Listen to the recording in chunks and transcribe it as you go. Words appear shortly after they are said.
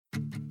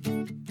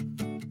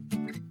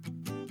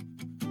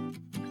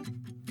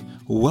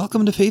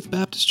Welcome to Faith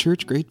Baptist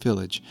Church Great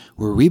Village,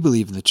 where we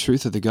believe in the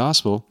truth of the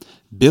gospel,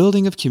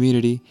 building of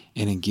community,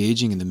 and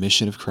engaging in the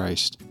mission of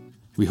Christ.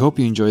 We hope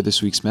you enjoy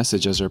this week's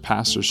message as our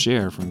pastors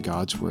share from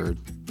God's Word.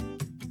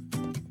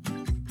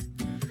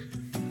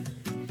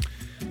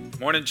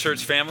 Morning,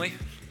 church family.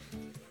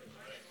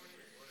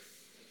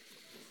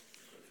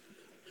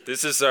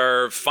 This is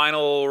our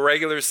final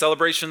regular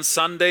celebration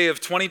Sunday of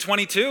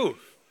 2022.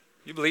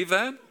 You believe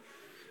that?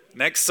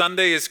 Next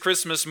Sunday is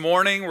Christmas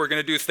morning. We're going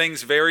to do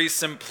things very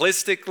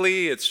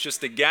simplistically. It's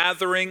just a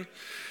gathering.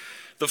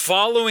 The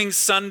following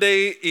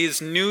Sunday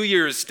is New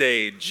Year's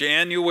Day,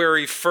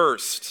 January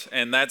 1st,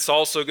 and that's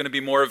also going to be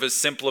more of a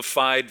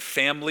simplified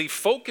family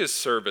focus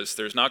service.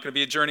 There's not going to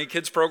be a Journey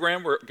Kids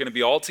program. We're going to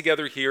be all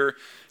together here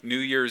New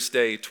Year's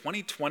Day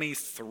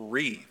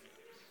 2023.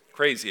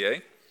 Crazy, eh?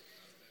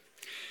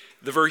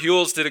 The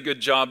Verheuls did a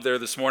good job there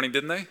this morning,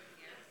 didn't they?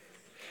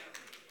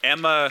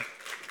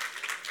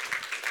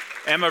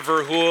 Emma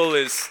Verheul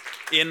is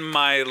in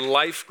my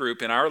life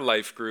group, in our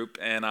life group,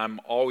 and I'm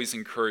always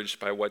encouraged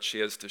by what she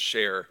has to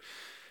share.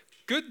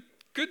 Good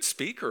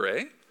speaker,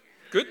 eh?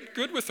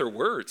 Good with her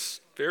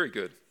words. Very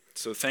good.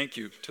 So thank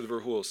you to the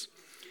Verheuls.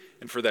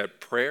 And for that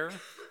prayer.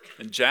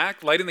 And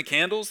Jack, lighting the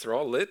candles. They're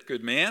all lit.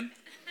 Good man.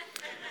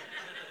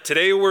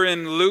 Today we're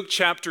in Luke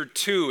chapter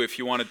 2, if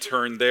you want to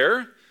turn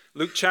there.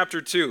 Luke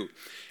chapter 2.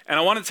 And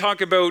I want to talk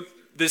about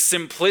the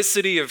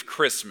simplicity of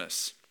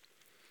Christmas.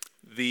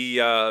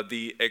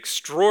 The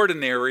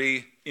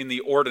extraordinary in the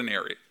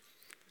ordinary.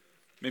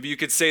 Maybe you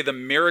could say the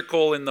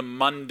miracle in the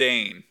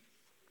mundane.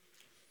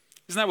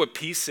 Isn't that what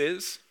peace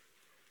is?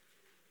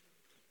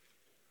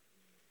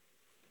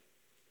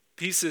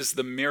 Peace is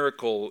the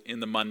miracle in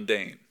the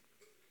mundane.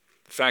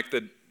 The fact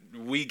that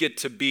we get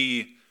to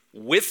be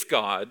with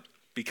God,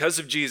 because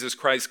of Jesus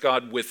Christ,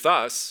 God with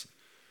us,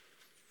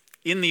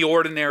 in the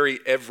ordinary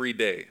every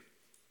day.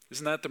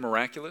 Isn't that the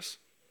miraculous?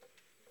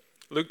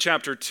 Luke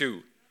chapter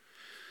 2.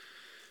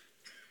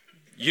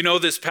 You know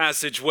this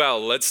passage well.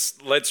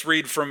 Let's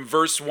read from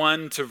verse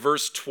 1 to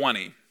verse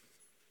 20.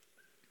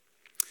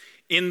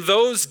 In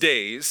those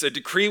days, a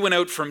decree went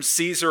out from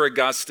Caesar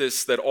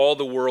Augustus that all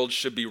the world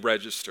should be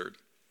registered.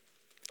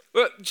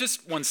 Well,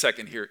 just 1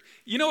 second here.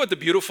 You know what the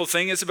beautiful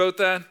thing is about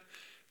that?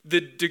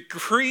 The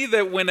decree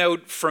that went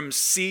out from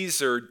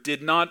Caesar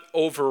did not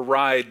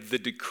override the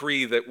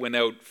decree that went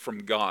out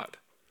from God.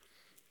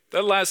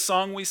 That last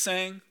song we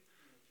sang,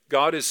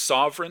 God is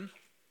sovereign,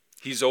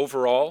 He's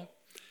over all.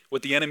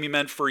 What the enemy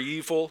meant for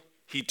evil,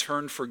 He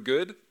turned for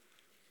good.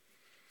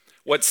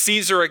 What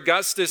Caesar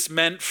Augustus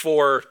meant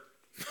for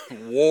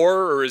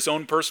war or his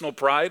own personal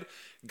pride,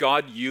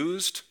 God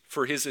used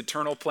for His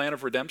eternal plan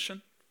of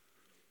redemption.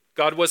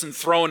 God wasn't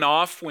thrown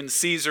off when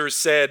Caesar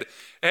said,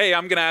 hey,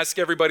 I'm going to ask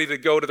everybody to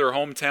go to their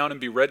hometown and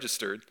be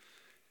registered.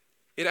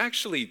 It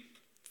actually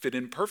fit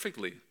in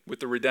perfectly with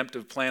the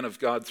redemptive plan of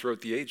God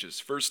throughout the ages.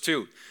 Verse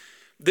 2,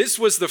 this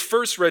was the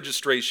first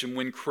registration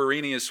when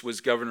Quirinius was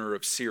governor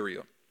of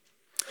Syria.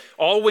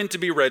 All went to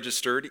be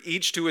registered,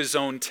 each to his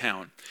own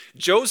town.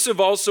 Joseph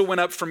also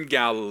went up from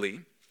Galilee,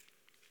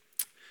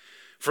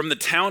 from the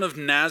town of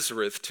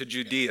Nazareth to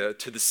Judea,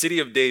 to the city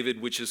of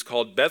David, which is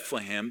called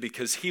Bethlehem,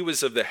 because he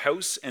was of the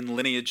house and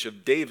lineage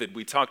of David.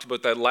 We talked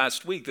about that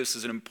last week. This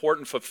is an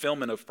important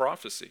fulfillment of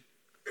prophecy.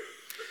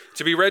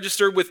 To be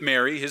registered with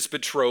Mary, his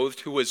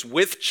betrothed, who was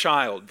with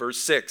child, verse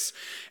 6.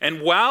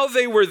 And while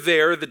they were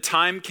there, the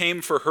time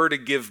came for her to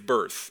give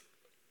birth.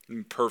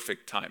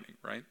 Perfect timing,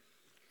 right?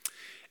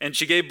 And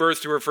she gave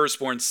birth to her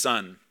firstborn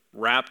son,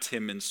 wrapped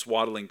him in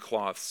swaddling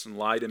cloths, and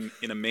laid him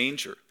in a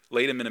manger,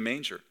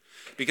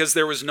 because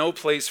there was no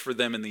place for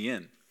them in the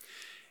inn.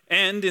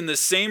 And in the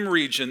same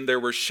region, there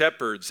were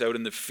shepherds out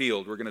in the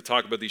field. We're going to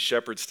talk about these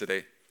shepherds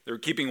today. They were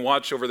keeping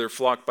watch over their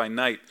flock by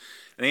night.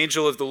 An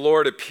angel of the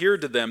Lord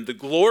appeared to them. The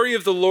glory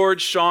of the Lord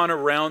shone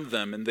around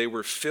them, and they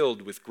were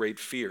filled with great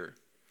fear.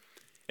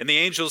 And the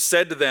angel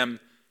said to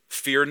them,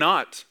 fear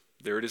not.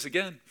 There it is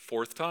again,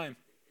 fourth time.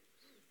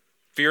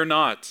 Fear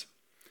not.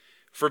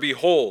 For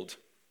behold,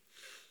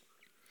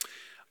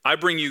 I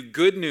bring you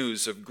good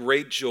news of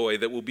great joy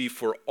that will be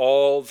for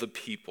all the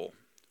people.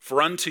 For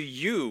unto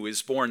you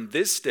is born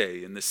this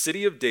day in the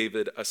city of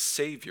David a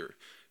Savior,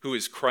 who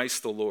is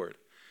Christ the Lord.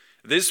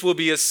 This will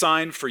be a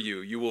sign for you.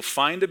 You will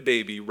find a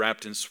baby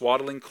wrapped in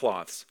swaddling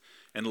cloths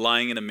and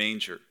lying in a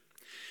manger.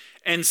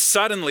 And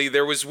suddenly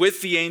there was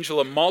with the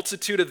angel a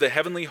multitude of the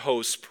heavenly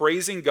hosts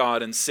praising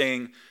God and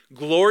saying,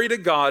 glory to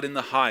God in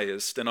the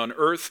highest, and on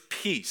earth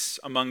peace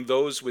among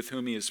those with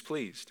whom He is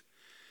pleased.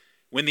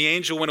 When the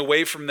angel went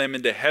away from them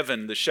into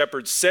heaven, the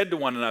shepherds said to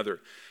one another,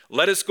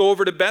 let us go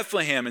over to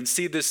Bethlehem and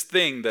see this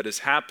thing that has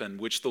happened,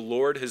 which the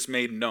Lord has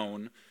made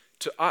known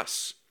to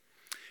us.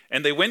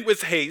 And they went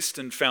with haste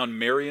and found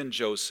Mary and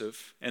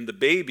Joseph and the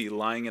baby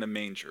lying in a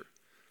manger.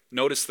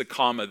 Notice the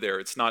comma there.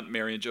 It's not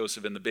Mary and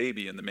Joseph and the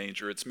baby in the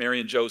manger. It's Mary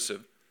and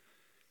Joseph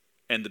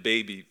and the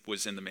baby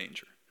was in the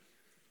manger.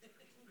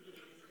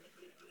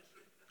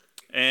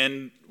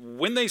 And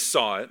when they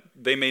saw it,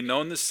 they made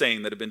known the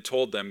saying that had been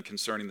told them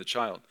concerning the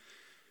child.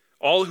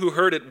 All who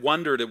heard it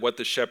wondered at what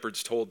the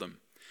shepherds told them.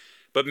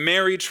 But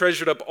Mary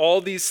treasured up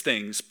all these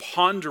things,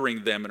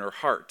 pondering them in her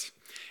heart.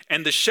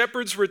 And the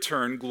shepherds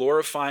returned,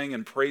 glorifying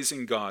and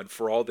praising God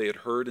for all they had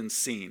heard and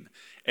seen,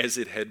 as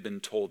it had been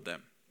told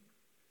them.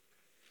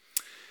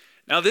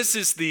 Now, this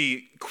is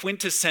the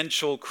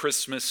quintessential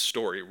Christmas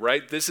story,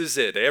 right? This is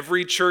it.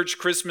 Every church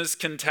Christmas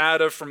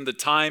cantata from the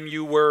time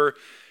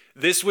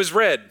this was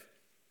read.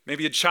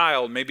 Maybe a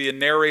child, maybe a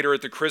narrator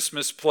at the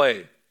Christmas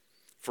play.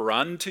 For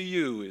unto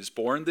you is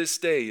born this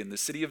day in the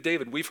city of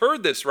David. We've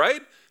heard this,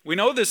 right? We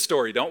know this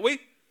story, don't we?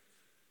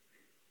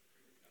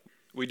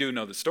 We do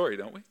know the story,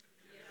 don't we?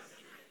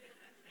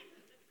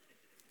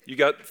 You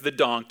got the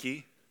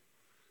donkey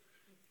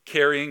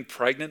carrying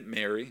pregnant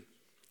Mary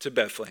to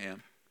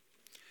Bethlehem.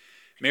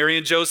 Mary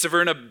and Joseph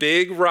are in a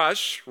big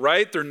rush,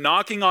 right? They're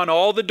knocking on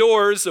all the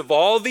doors of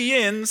all the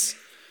inns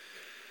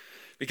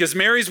because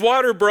Mary's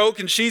water broke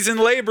and she's in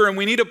labor and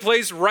we need a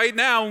place right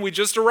now and we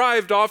just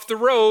arrived off the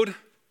road.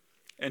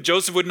 And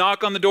Joseph would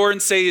knock on the door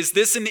and say, is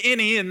this an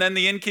innie? And then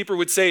the innkeeper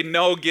would say,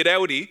 no, get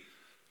outie.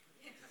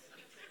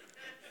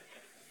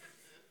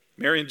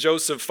 Mary and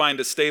Joseph find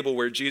a stable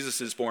where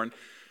Jesus is born.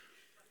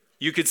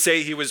 You could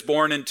say he was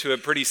born into a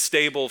pretty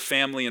stable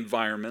family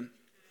environment.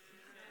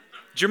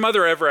 Did your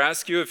mother ever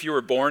ask you if you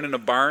were born in a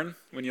barn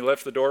when you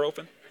left the door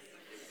open?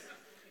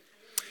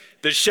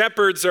 The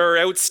shepherds are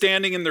out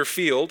standing in their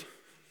field.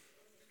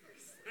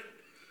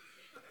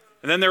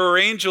 And then there were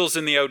angels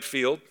in the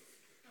outfield.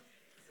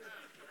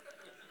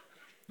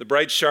 The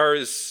bright star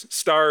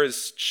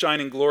is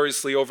shining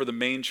gloriously over the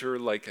manger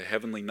like a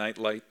heavenly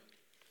nightlight.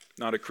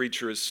 Not a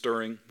creature is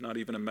stirring, not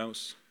even a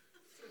mouse.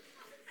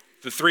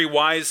 The three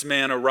wise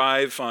men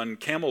arrive on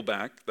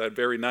camelback that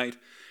very night.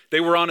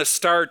 They were on a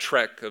Star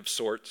Trek of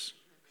sorts.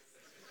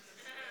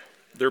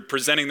 They're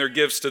presenting their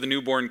gifts to the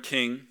newborn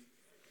king.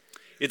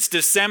 It's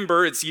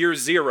December, it's year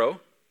 0.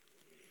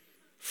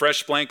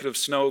 Fresh blanket of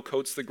snow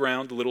coats the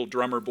ground. The little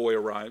drummer boy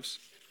arrives.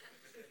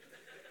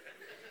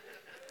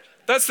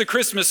 That's the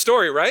Christmas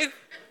story, right?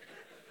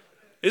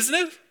 Isn't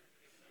it?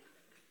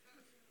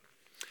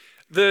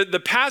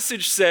 The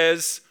passage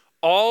says,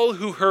 all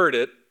who heard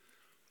it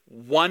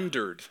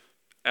wondered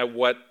at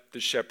what the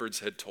shepherds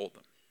had told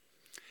them.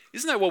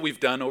 Isn't that what we've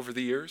done over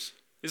the years?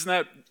 Isn't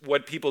that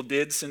what people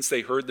did since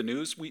they heard the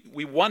news?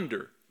 We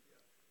wonder.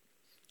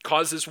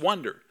 Causes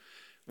wonder.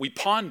 We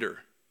ponder.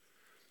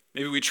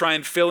 Maybe we try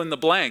and fill in the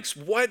blanks.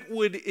 What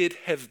would it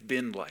have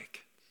been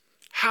like?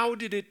 How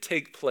did it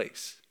take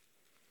place?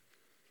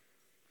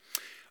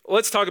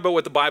 Let's talk about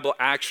what the Bible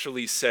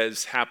actually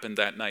says happened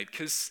that night,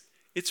 because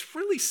it's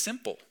really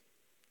simple.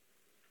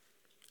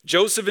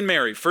 Joseph and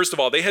Mary, first of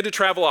all, they had to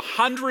travel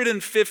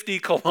 150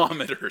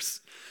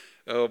 kilometers.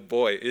 Oh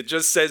boy, it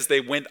just says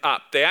they went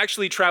up. They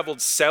actually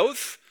traveled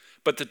south,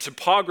 but the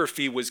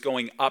topography was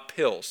going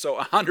uphill. So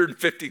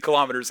 150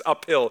 kilometers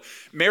uphill.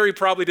 Mary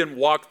probably didn't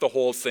walk the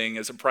whole thing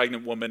as a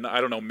pregnant woman.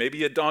 I don't know,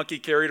 maybe a donkey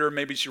carried her,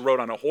 maybe she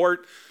rode on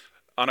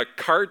a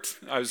cart.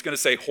 I was going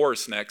to say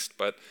horse next,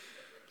 but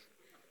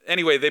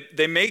anyway,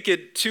 they make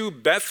it to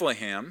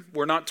Bethlehem.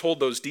 We're not told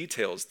those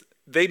details.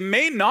 They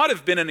may not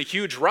have been in a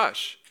huge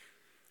rush.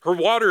 Her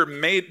water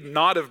may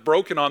not have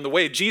broken on the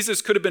way.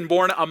 Jesus could have been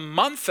born a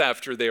month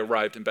after they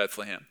arrived in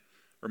Bethlehem,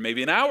 or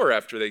maybe an hour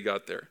after they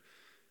got there.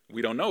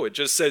 We don't know. It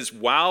just says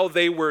while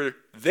they were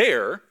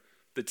there,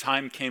 the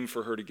time came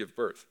for her to give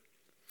birth.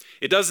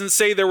 It doesn't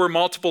say there were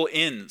multiple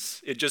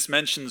inns. It just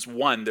mentions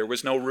one. There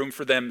was no room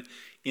for them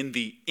in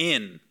the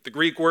inn. The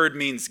Greek word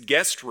means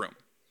guest room.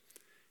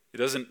 It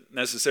doesn't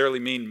necessarily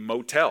mean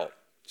motel,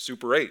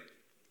 Super 8.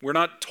 We're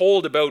not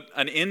told about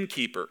an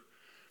innkeeper.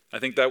 I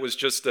think that was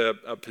just a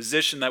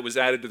position that was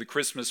added to the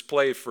Christmas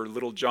play for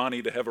little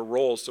Johnny to have a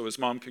role so his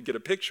mom could get a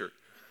picture.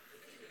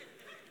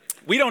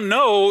 We don't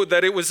know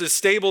that it was a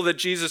stable that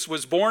Jesus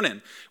was born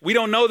in. We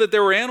don't know that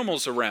there were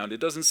animals around. It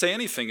doesn't say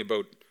anything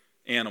about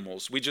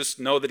animals. We just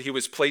know that he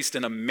was placed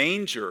in a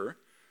manger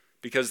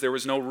because there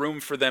was no room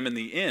for them in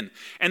the inn.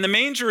 And the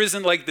manger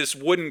isn't like this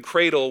wooden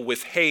cradle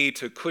with hay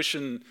to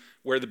cushion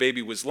where the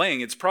baby was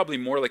laying. It's probably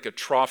more like a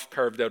trough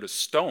carved out of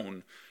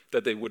stone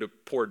that they would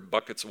have poured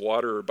buckets of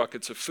water or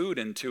buckets of food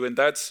into, and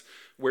that's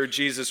where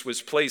Jesus was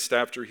placed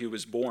after he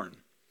was born.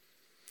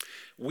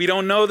 We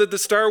don't know that the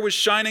star was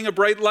shining a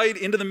bright light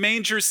into the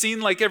manger scene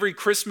like every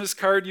Christmas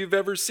card you've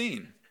ever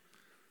seen.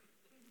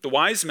 The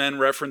wise men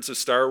reference a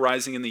star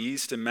rising in the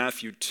east in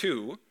Matthew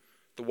 2.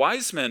 The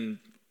wise men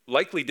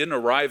likely didn't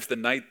arrive the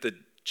night that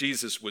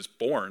Jesus was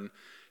born.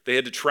 They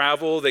had to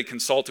travel. They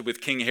consulted with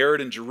King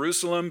Herod in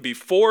Jerusalem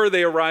before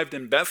they arrived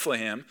in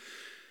Bethlehem.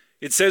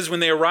 It says when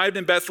they arrived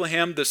in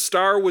Bethlehem, the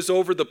star was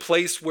over the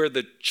place where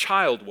the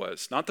child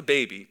was, not the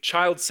baby.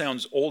 Child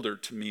sounds older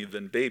to me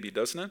than baby,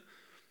 doesn't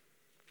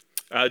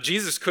it?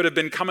 Jesus could have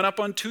been coming up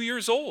on 2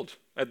 years old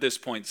at this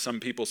point, some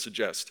people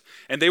suggest.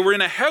 And they were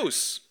in a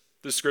house,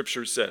 the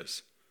scripture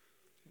says.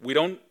 We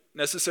don't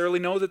necessarily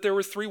know that there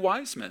were 3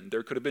 wise men.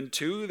 There could have been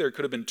 2, there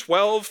could have been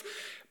 12,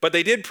 but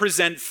they did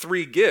present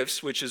 3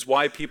 gifts, which is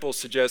why people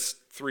suggest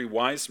 3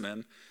 wise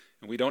men.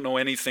 And we don't know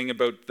anything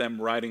about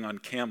them riding on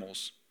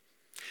camels.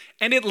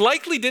 And it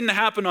likely didn't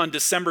happen on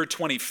December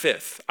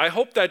 25th. I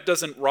hope that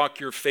doesn't rock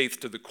your faith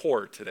to the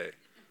core today.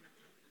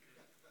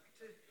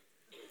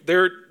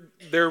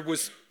 There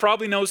was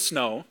probably no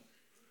snow,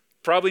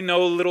 probably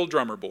no little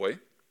drummer boy.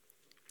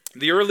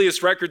 The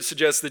earliest record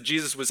suggests that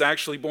Jesus was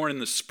actually born in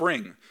the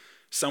spring,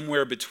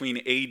 somewhere between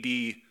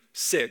AD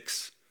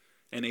 6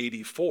 and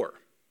AD 4.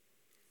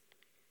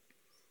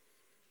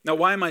 Now,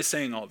 why am I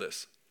saying all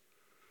this?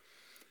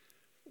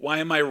 Why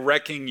am I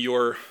wrecking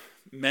your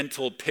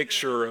mental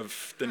picture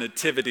of the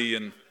nativity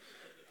and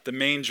the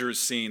manger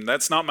scene?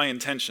 That's not my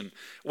intention.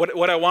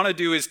 What I want to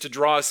do is to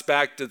draw us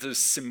back to the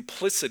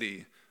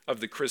simplicity of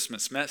the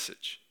Christmas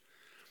message.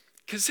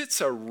 Because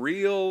it's a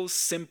real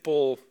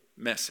simple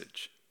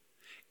message.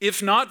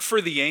 If not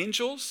for the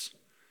angels,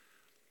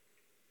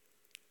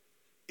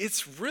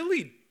 it's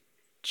really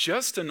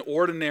just an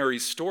ordinary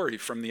story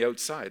from the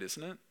outside,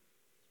 isn't it?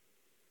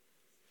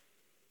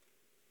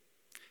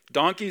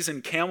 Donkeys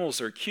and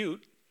camels are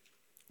cute.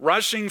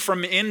 Rushing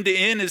from inn to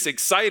inn is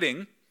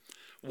exciting.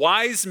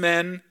 Wise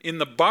men in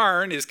the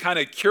barn is kind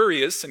of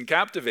curious and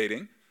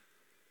captivating.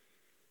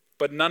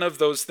 But none of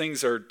those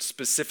things are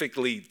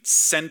specifically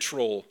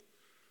central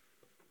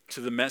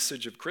to the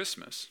message of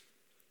Christmas,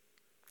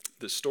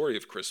 the story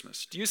of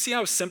Christmas. Do you see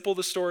how simple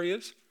the story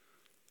is?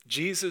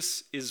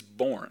 Jesus is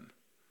born.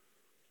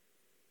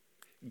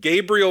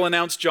 Gabriel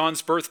announced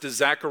John's birth to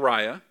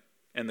Zechariah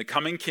and the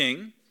coming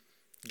king.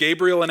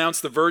 Gabriel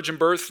announced the virgin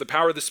birth, the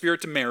power of the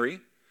Spirit to Mary.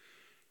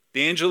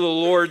 The angel of the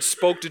Lord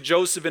spoke to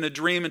Joseph in a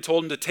dream and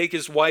told him to take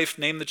his wife,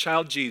 name the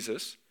child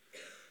Jesus.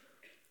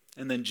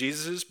 And then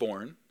Jesus is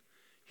born.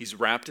 He's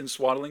wrapped in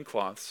swaddling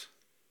cloths.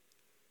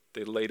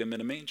 They laid him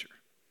in a manger.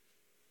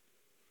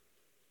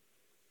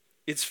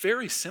 It's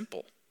very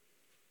simple.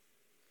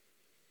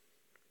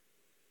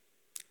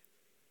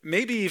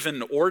 Maybe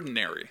even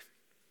ordinary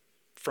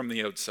from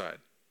the outside.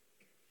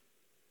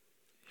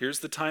 Here's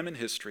the time in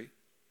history.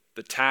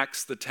 The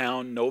tax, the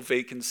town, no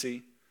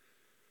vacancy.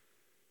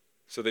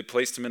 So they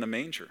placed him in a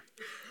manger.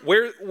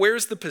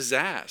 Where's the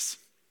pizzazz?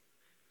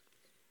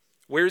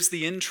 Where's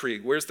the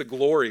intrigue? Where's the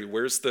glory?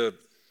 Where's the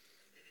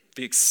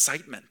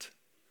excitement?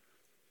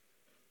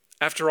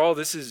 After all,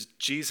 this is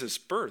Jesus'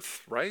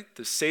 birth, right?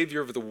 The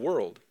Savior of the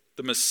world,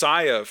 the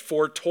Messiah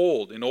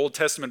foretold in Old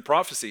Testament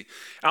prophecy.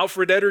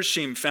 Alfred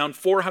Edersheim found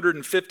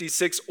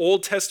 456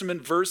 Old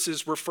Testament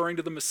verses referring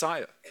to the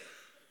Messiah.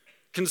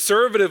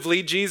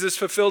 Conservatively, Jesus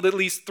fulfilled at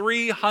least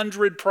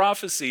 300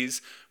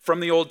 prophecies from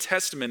the Old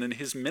Testament in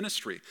his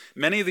ministry.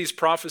 Many of these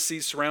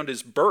prophecies surround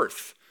his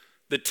birth,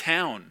 the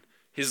town,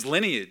 his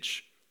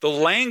lineage, the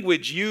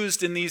language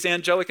used in these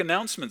angelic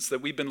announcements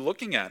that we've been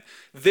looking at.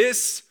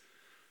 This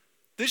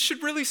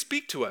should really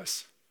speak to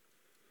us.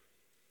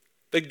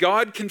 That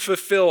God can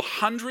fulfill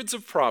hundreds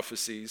of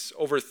prophecies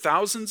over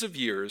thousands of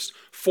years,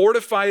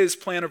 fortify his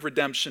plan of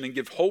redemption, and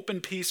give hope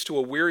and peace to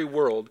a weary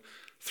world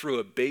through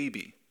a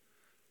baby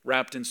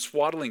wrapped in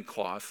swaddling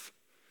cloth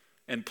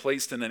and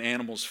placed in an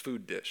animal's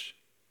food dish.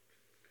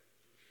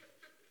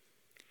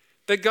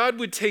 That God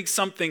would take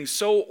something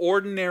so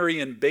ordinary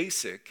and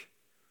basic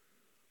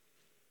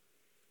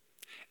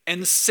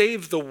and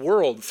save the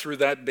world through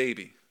that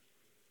baby.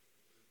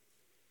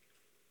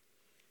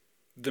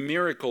 The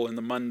miracle in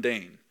the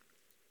mundane.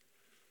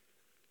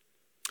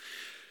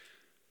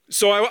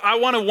 So I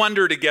want to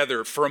wonder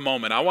together for a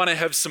moment. I want to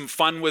have some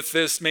fun with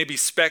this, maybe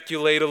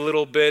speculate a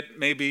little bit,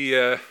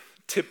 maybe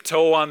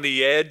tiptoe on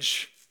the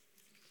edge.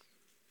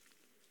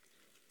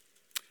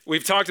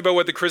 We've talked about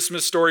what the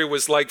Christmas story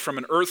was like from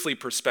an earthly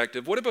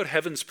perspective. What about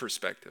heaven's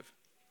perspective?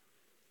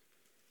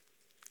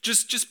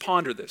 Just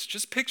ponder this.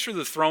 Just picture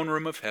the throne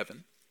room of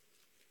heaven.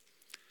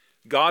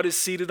 God is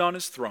seated on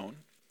his throne.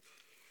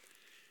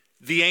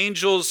 The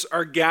angels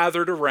are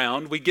gathered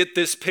around. We get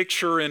this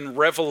picture in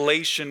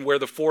Revelation where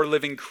the four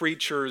living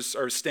creatures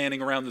are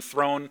standing around the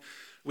throne.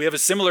 We have a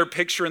similar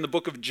picture in the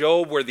book of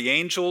Job where the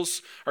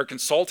angels are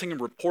consulting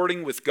and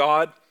reporting with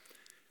God.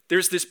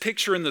 There's this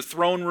picture in the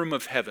throne room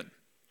of heaven.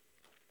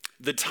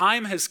 The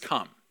time has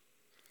come.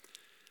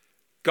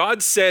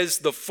 God says,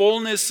 the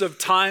fullness of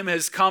time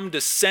has come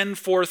to send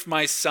forth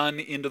my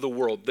son into the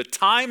world. The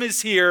time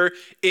is here.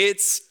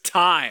 It's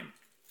time.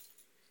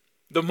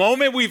 The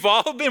moment we've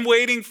all been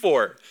waiting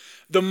for.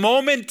 The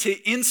moment to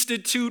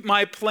institute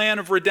my plan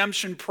of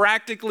redemption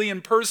practically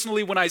and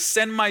personally when I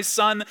send my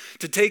son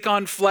to take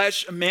on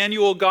flesh,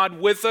 Emmanuel, God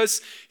with us.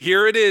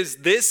 Here it is.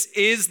 This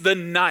is the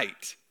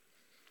night.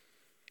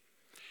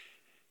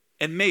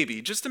 And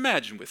maybe, just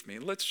imagine with me,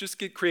 let's just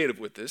get creative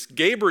with this.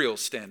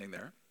 Gabriel's standing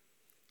there.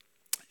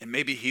 And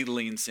maybe he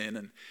leans in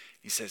and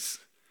he says,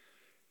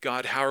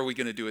 God, how are we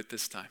going to do it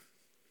this time?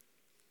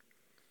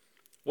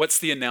 What's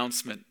the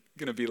announcement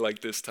going to be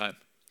like this time?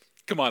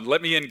 Come on,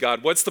 let me in,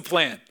 God. What's the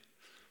plan?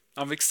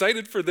 I'm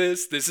excited for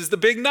this. This is the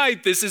big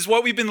night. This is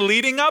what we've been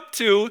leading up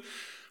to.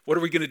 What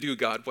are we going to do,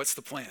 God? What's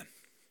the plan?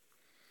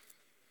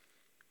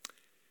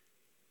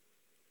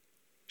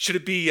 Should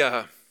it be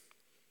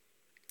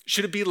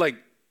like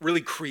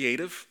really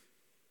creative?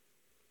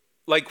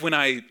 Like when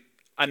I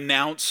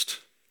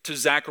announced to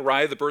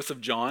Zechariah the birth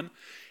of John,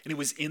 and he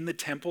was in the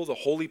temple, the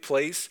holy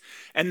place,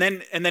 and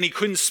then he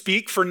couldn't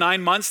speak for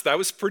 9 months. That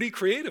was pretty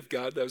creative,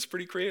 God. That was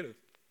pretty creative.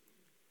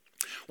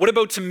 What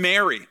about to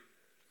Mary?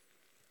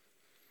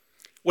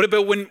 What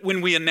about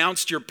when we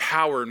announced your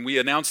power and we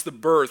announced the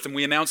birth and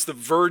we announced the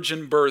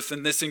virgin birth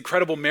and this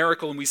incredible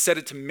miracle and we said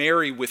it to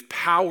Mary with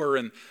power?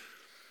 And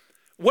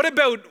what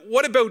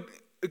about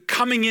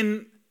coming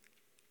in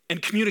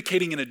and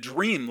communicating in a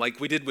dream like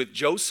we did with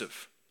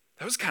Joseph?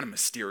 That was kind of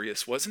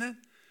mysterious, wasn't it?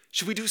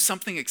 Should we do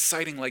something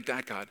exciting like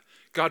that, God?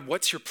 God,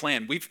 what's your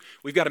plan? We've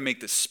got to make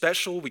this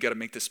special. We got to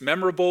make this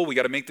memorable. We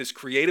got to make this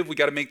creative. We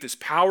got to make this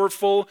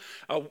powerful.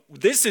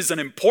 This is an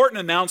important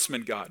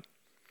announcement, God.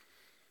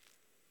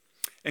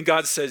 And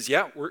God says,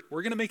 yeah, we're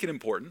going to make it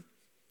important.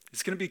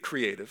 It's going to be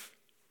creative.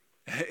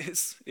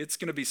 It's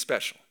going to be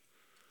special.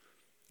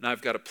 And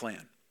I've got a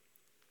plan.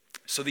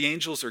 So the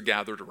angels are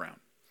gathered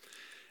around.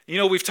 You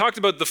know, we've talked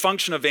about the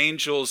function of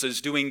angels as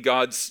doing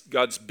God's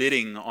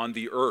bidding on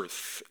the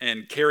earth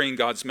and carrying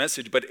God's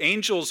message, but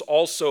angels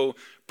also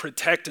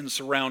protect and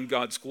surround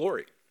God's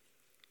glory.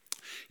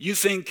 You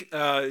think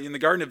in the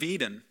Garden of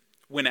Eden,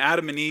 when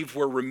Adam and Eve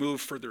were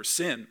removed for their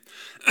sin,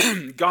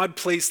 God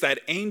placed that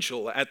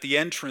angel at the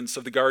entrance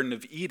of the Garden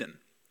of Eden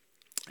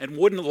and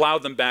wouldn't allow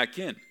them back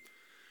in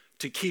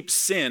to keep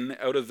sin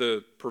out of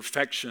the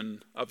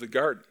perfection of the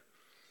garden.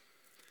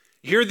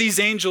 Here these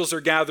angels are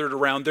gathered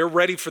around. They're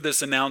ready for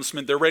this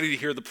announcement. They're ready to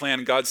hear the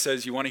plan. God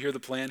says, you want to hear the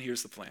plan?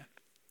 Here's the plan.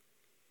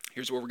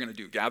 Here's what we're going to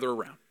do. Gather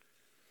around.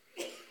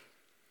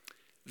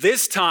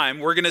 This time,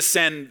 we're going to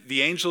send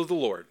the angel of the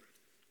Lord.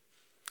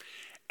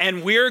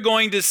 And we're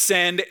going to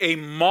send a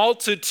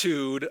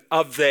multitude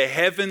of the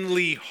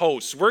heavenly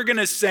hosts. We're going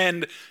to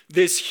send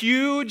this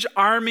huge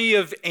army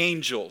of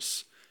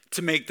angels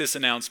to make this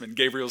announcement.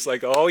 Gabriel's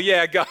like, oh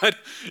yeah, God.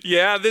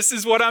 Yeah, this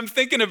is what I'm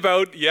thinking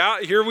about.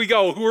 Yeah, here we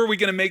go. Who are we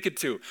going to make it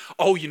to?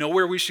 Oh, you know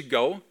where we should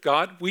go,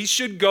 God? We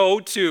should go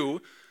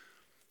to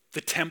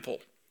the temple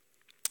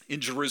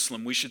in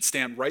Jerusalem. We should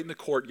stand right in the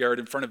courtyard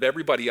in front of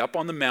everybody up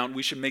on the mountain.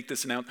 We should make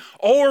this announcement.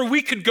 Or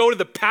we could go to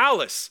the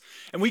palace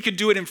and we could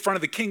do it in front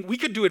of the king. We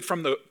could do it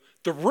from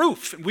the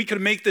roof. And we could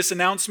make this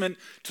announcement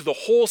to the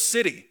whole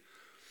city.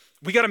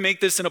 We got to make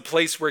this in a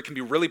place where it can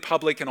be really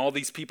public and all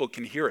these people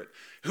can hear it.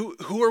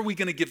 Who are we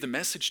going to give the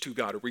message to,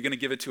 God? Are we going to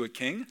give it to a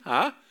king?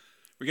 Huh?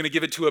 We're going to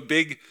give it to a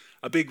big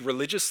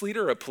religious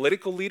leader, a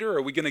political leader?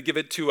 Are we going to give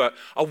it to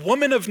a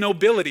woman of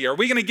nobility? Are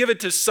we going to give it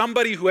to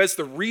somebody who has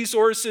the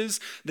resources,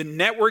 the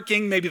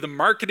networking, maybe the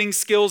marketing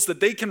skills that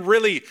they can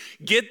really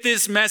get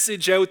this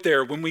message out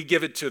there when we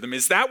give it to them?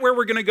 Is that where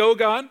we're going to go,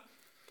 God?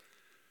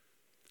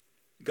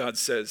 God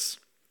says,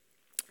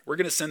 we're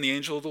going to send the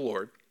angel of the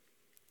Lord.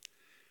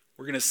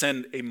 We're going to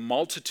send a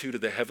multitude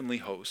of the heavenly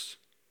hosts.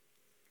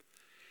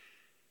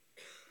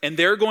 And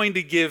they're going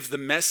to give the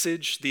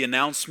message, the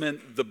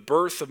announcement, the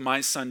birth of my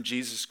son,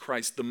 Jesus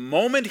Christ. The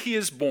moment he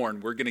is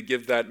born, we're going to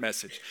give that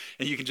message.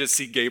 And you can just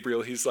see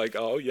Gabriel. He's like,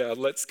 oh yeah,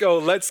 let's go,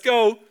 let's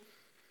go.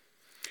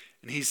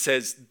 And he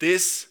says,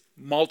 this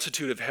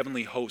multitude of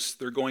heavenly hosts,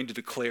 they're going to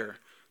declare,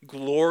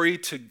 glory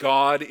to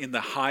God in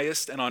the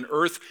highest, and on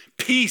earth,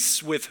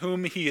 peace with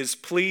whom he is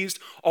pleased,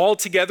 all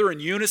together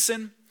in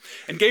unison.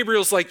 And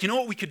Gabriel's like, you know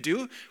what we could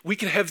do? We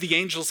could have the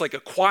angels like a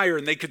choir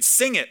and they could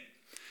sing it.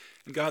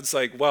 And God's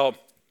like, well,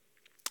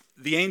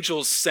 the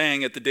angels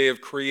sang at the day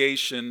of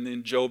creation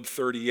in Job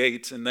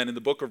 38. And then in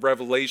the book of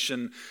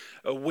Revelation,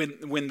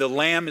 when the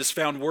Lamb is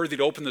found worthy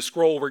to open the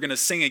scroll, we're going to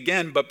sing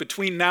again. But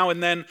between now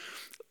and then,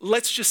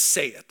 let's just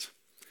say it.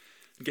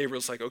 And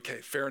Gabriel's like,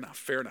 okay, fair enough,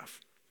 fair enough.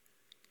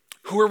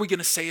 Who are we going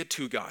to say it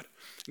to, God?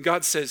 And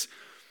God says,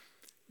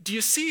 do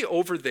you see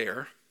over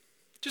there?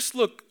 Just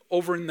look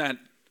over in that.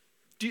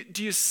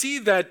 Do you see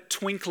that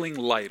twinkling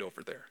light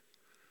over there?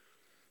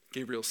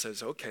 Gabriel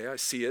says, okay, I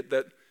see it.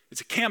 That it's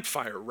a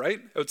campfire,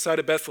 right? Outside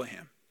of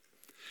Bethlehem.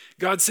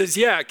 God says,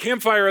 yeah,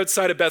 campfire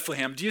outside of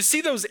Bethlehem. Do you see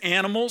those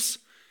animals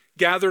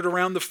gathered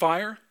around the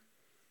fire?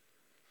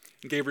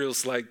 And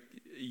Gabriel's like,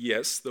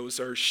 yes, those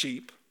are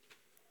sheep.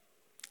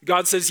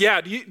 God says,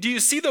 yeah, do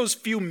you see those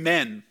few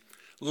men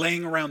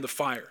laying around the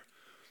fire?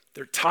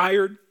 They're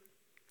tired,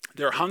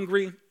 they're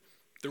hungry,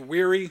 they're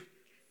weary,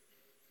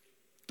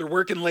 they're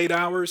working late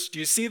hours. Do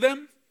you see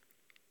them?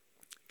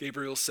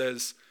 Gabriel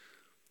says,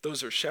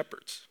 those are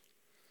shepherds.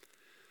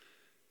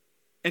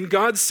 And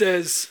God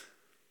says,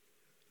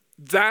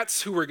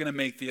 that's who we're going to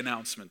make the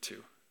announcement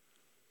to.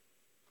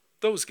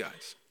 Those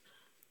guys.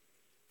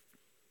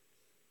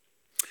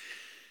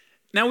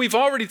 Now, we've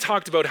already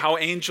talked about how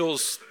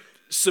angels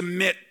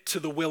submit to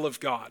the will of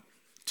God,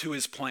 to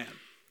his plan.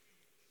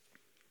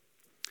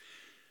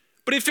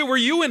 But if it were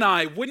you and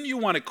I, wouldn't you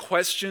want to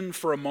question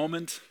for a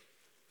moment?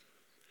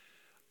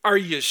 Are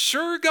you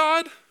sure,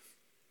 God?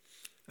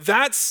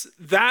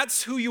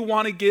 That's who you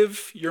want to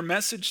give your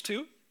message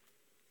to?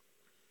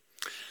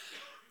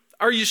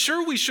 Are you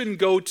sure we shouldn't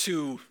go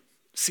to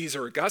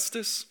Caesar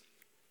Augustus,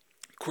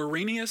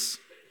 Quirinius?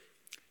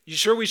 You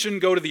sure we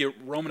shouldn't go to the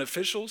Roman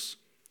officials?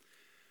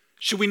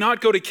 Should we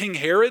not go to King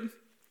Herod?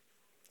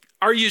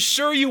 Are you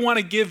sure you want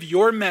to give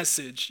your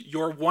message,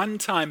 your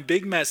one-time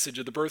big message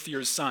of the birth of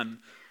your son,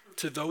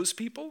 to those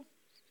people?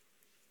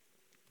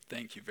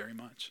 Thank you very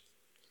much.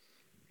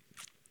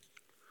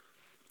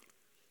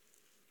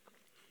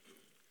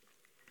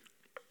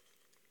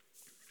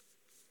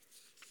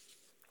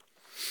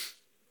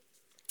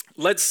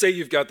 Let's say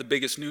you've got the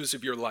biggest news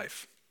of your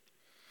life.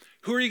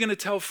 Who are you going to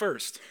tell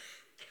first?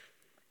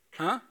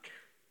 Huh?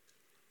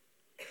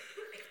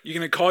 You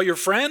going to call your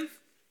friend?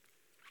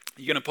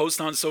 You going to post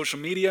on social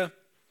media?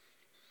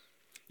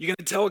 You going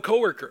to tell a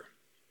coworker?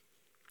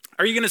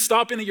 Are you going to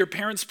stop into your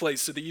parents'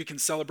 place so that you can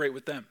celebrate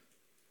with them?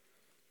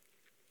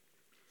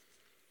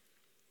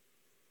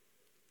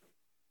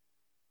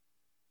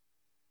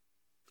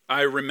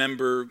 I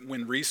remember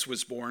when Reese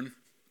was born,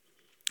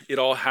 it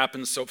all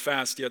happened so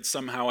fast, yet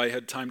somehow I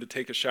had time to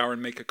take a shower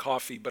and make a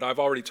coffee, but I've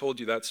already told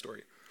you that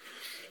story.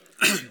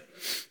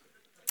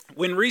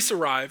 When Reese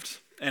arrived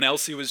and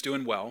Elsie was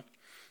doing well,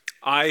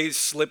 I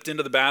slipped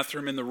into the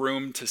bathroom in the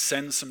room to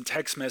send some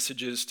text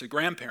messages to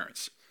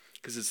grandparents,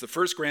 because it's the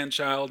first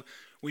grandchild.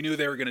 We knew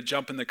they were going to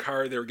jump in the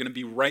car. They were going to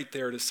be right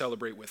there to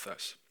celebrate with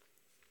us.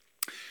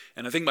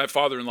 And I think my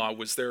father-in-law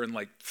was there in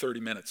like 30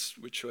 minutes,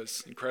 which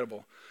was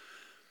incredible.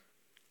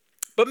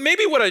 But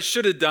maybe what I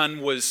should have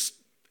done was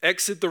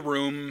exit the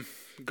room,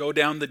 go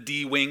down the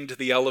D wing to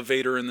the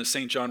elevator in the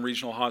St. John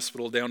Regional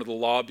Hospital, down to the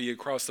lobby,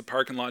 across the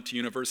parking lot to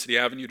University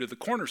Avenue to the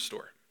corner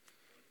store.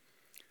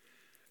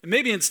 And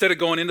maybe instead of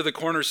going into the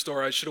corner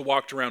store, I should have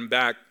walked around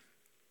back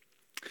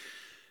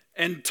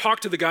and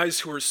talked to the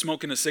guys who were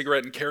smoking a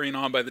cigarette and carrying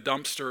on by the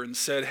dumpster and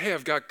said, "Hey,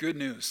 I've got good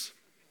news.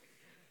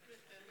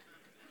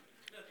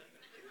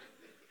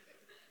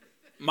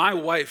 My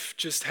wife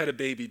just had a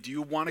baby. Do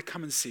you want to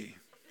come and see?"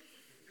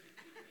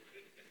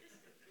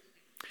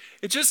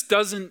 It just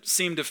doesn't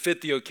seem to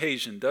fit the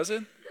occasion, does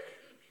it?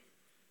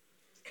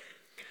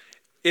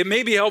 It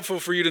may be helpful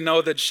for you to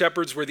know that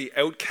shepherds were the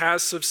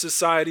outcasts of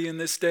society in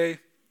this day.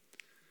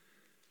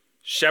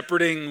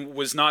 Shepherding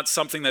was not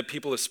something that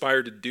people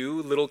aspired to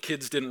do. Little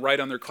kids didn't write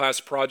on their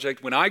class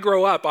project, "When I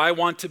grow up, I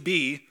want to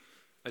be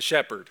a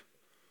shepherd."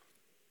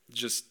 It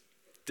just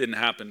didn't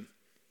happen.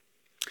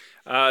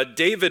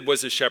 David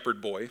was a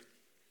shepherd boy.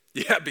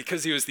 Yeah,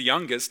 because he was the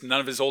youngest. None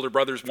of his older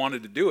brothers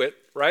wanted to do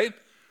it, right?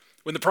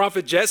 When the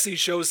prophet Jesse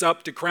shows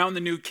up to crown the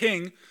new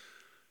king,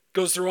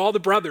 goes through all the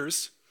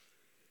brothers.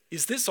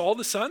 Is this all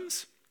the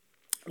sons?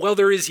 Well,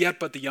 there is yet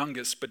but the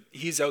youngest, but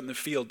he's out in the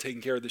field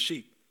taking care of the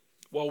sheep.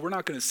 Well, we're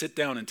not going to sit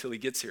down until he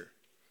gets here.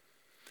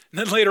 And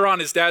then later on,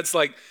 his dad's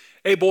like,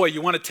 "Hey boy,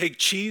 you want to take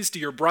cheese to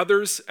your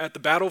brothers at the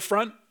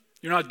battlefront?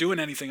 You're not doing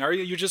anything, are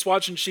you? You're just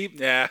watching sheep?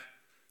 Yeah,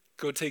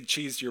 go take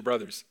cheese to your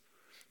brothers."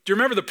 Do you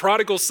remember the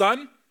prodigal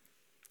son?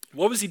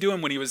 What was he doing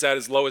when he was at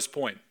his lowest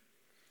point?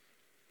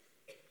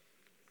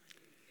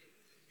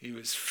 He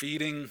was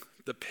feeding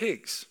the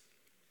pigs.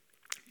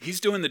 He's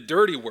doing the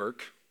dirty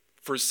work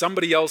for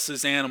somebody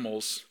else's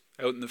animals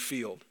out in the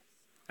field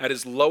at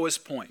his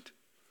lowest point.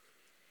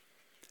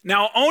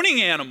 Now,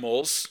 owning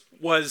animals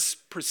was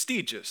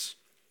prestigious.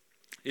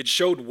 It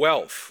showed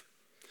wealth.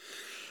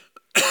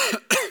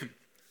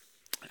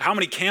 How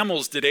many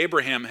camels did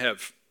Abraham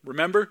have?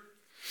 Remember?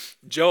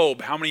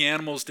 Job, how many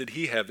animals did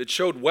he have? It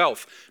showed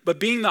wealth. But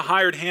being the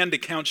hired hand to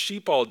count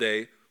sheep all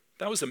day,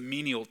 that was a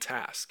menial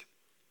task.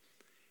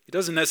 It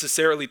doesn't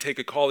necessarily take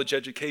a college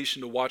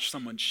education to watch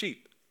someone's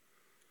sheep.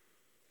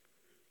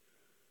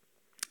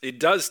 It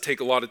does take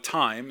a lot of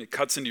time. It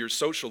cuts into your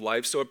social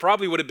life. So it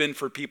probably would have been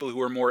for people who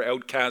were more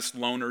outcast,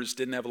 loners,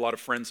 didn't have a lot of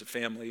friends and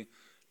family,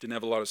 didn't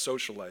have a lot of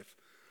social life.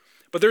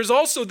 But there's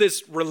also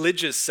this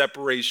religious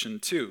separation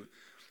too.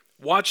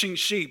 Watching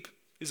sheep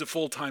is a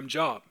full-time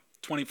job,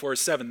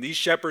 24/7. These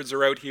shepherds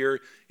are out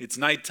here. It's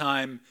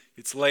nighttime.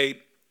 It's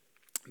late.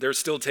 They're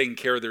still taking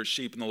care of their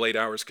sheep in the late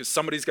hours because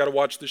somebody's got to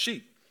watch the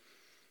sheep.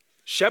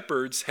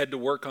 Shepherds had to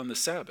work on the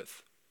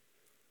Sabbath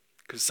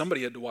because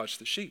somebody had to watch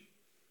the sheep.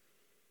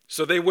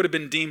 So they would have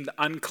been deemed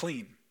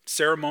unclean,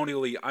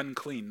 ceremonially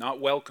unclean, not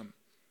welcome,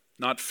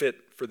 not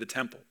fit for the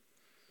temple.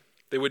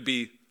 They would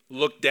be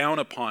looked down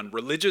upon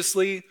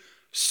religiously,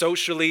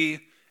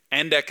 socially,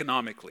 and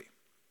economically.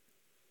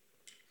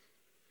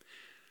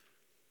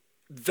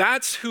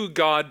 That's who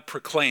God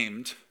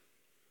proclaimed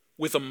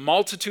with a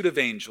multitude of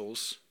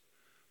angels,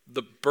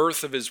 the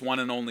birth of his one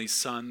and only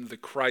Son, the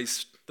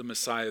Christ, the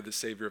Messiah, the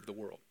Savior of the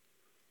world.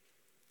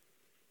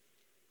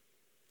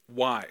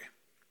 Why?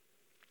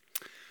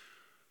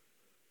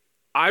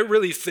 I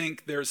really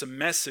think there's a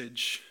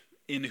message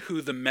in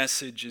who the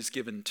message is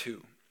given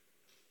to.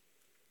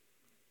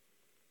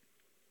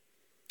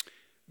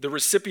 The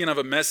recipient of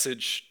a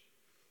message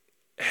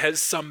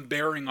has some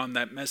bearing on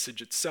that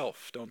message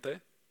itself, don't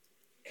they?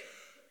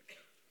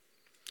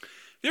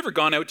 Have you ever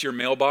gone out to your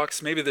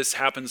mailbox? Maybe this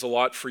happens a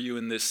lot for you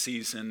in this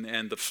season,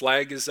 and the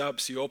flag is up,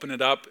 so you open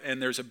it up,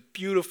 and there's a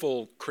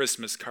beautiful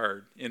Christmas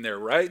card in there,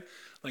 right?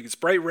 Like it's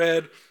bright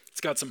red,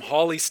 it's got some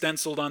holly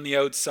stenciled on the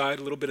outside,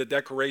 a little bit of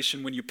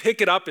decoration. When you pick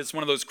it up, it's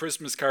one of those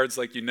Christmas cards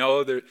like you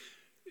know,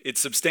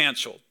 it's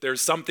substantial.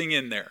 There's something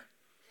in there.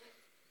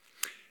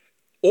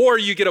 Or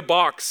you get a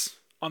box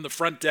on the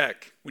front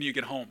deck when you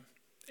get home.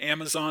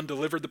 Amazon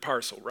delivered the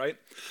parcel, right?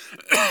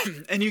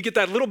 And you get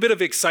that little bit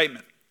of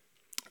excitement.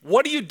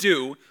 What do you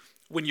do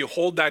when you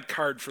hold that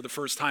card for the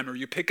first time or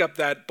you pick up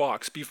that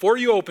box? Before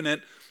you open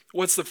it,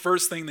 what's the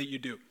first thing that you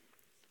do?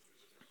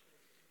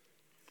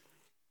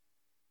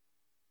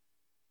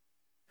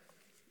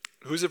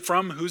 Who's it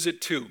from? Who's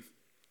it to?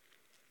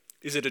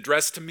 Is it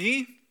addressed to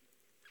me?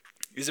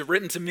 Is it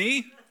written to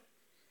me?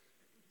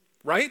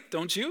 Right?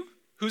 Don't you?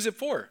 Who's it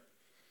for?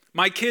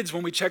 My kids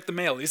when we check the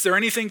mail. Is there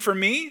anything for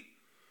me?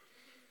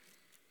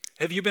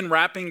 Have you been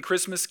wrapping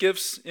Christmas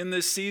gifts in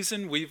this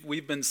season?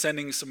 We've been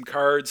sending some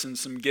cards and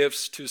some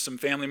gifts to some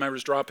family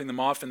members, dropping them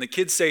off, and the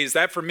kids say, "Is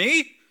that for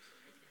me?"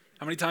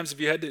 How many times have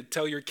you had to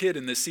tell your kid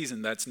in this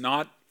season, that's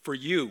not for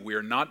you? We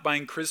are not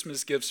buying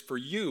Christmas gifts for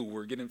you.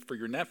 We're getting for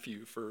your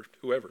nephew, for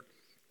whoever.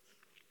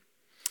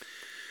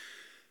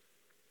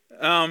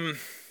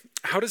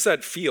 How does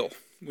that feel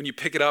when you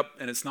pick it up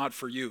and it's not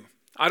for you?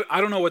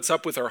 I don't know what's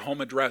up with our home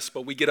address,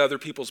 but we get other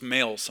people's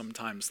mail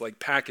sometimes, like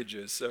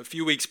packages. A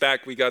few weeks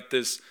back, we got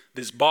this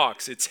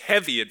box. It's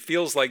heavy. It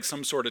feels like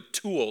some sort of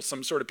tool,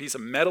 some sort of piece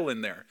of metal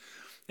in there.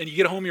 And you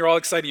get home, you're all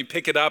excited, you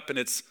pick it up, and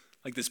it's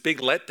like this big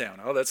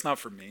letdown. Oh, that's not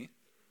for me.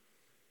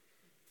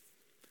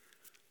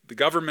 The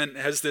government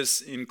has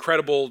this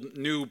incredible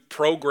new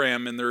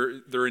program, and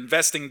they're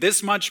investing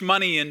this much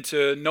money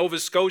into Nova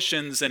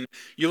Scotians, and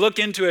you look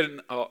into it,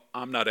 and oh,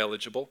 I'm not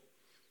eligible.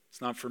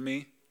 It's not for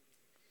me.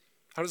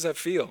 How does that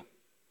feel?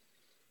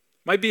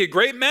 Might be a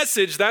great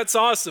message, that's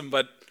awesome,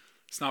 but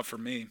it's not for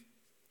me.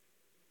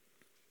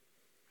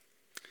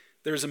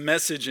 There's a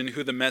message in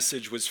who the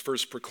message was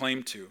first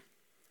proclaimed to.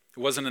 It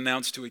wasn't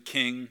announced to a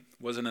king, it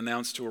wasn't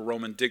announced to a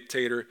Roman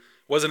dictator, it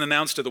wasn't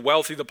announced to the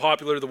wealthy, the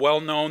popular, the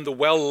well-known, the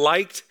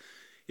well-liked.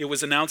 It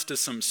was announced to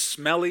some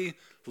smelly,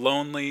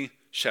 lonely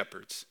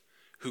shepherds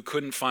who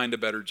couldn't find a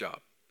better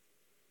job.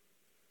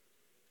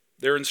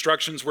 Their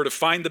instructions were to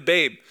find the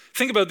babe.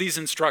 Think about these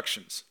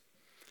instructions.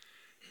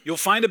 You'll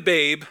find a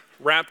babe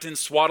wrapped in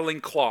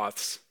swaddling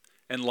cloths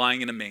and lying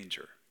in a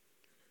manger.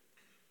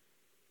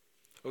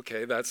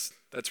 Okay, that's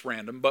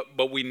random,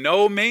 but we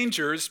know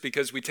mangers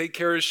because we take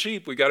care of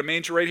sheep. We got a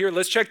manger right here.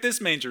 Let's check this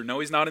manger.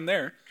 No, he's not in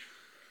there.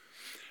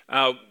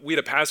 We had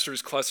a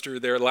pastor's cluster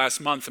there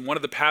last month, and one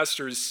of the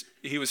pastors,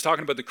 he was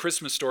talking about the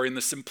Christmas story and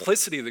the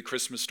simplicity of the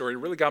Christmas story. It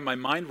really got my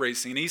mind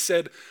racing. And he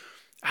said,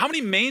 how many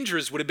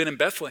mangers would have been in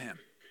Bethlehem?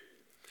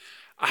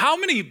 How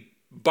many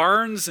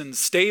barns and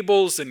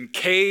stables and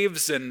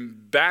caves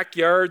and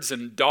backyards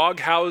and dog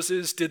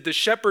houses did the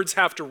shepherds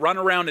have to run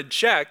around and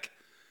check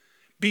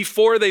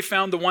before they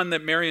found the one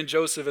that Mary and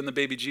Joseph and the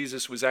baby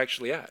Jesus was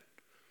actually at?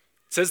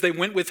 It says they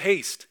went with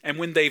haste, and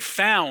when they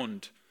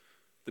found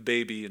the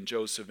baby and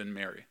Joseph and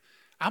Mary,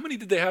 how many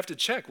did they have to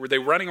check? Were they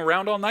running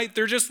around all night?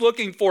 They're just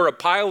looking for a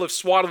pile of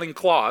swaddling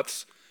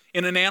cloths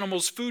in an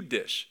animal's food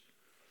dish.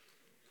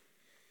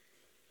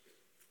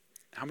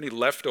 How many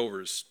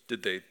leftovers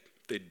did they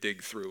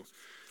dig through?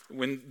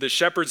 When the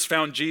shepherds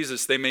found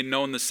Jesus, they made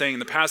known the saying.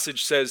 The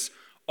passage says,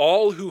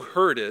 all who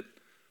heard it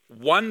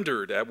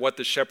wondered at what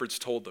the shepherds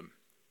told them.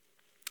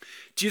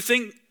 Do you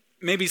think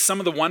maybe some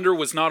of the wonder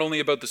was not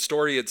only about the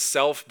story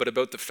itself, but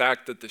about the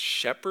fact that the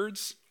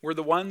shepherds were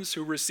the ones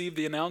who received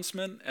the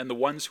announcement and the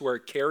ones who are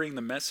carrying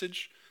the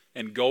message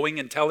and going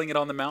and telling it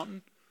on the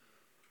mountain?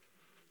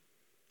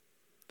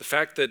 The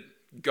fact that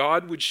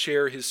God would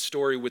share his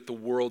story with the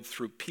world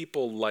through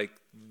people like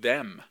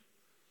them.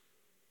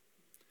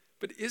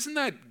 But isn't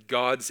that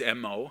God's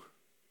MO?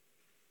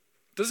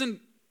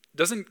 Doesn't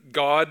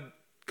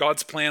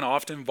God's plan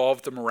often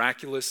involve the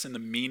miraculous and the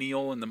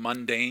menial and the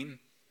mundane,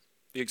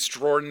 the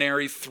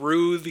extraordinary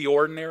through the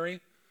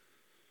ordinary,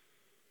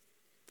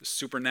 the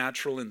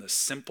supernatural and the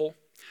simple?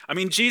 I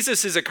mean,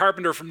 Jesus is a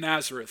carpenter from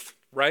Nazareth,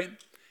 right?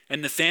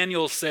 And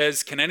Nathanael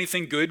says, can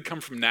anything good come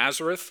from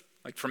Nazareth?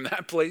 Like from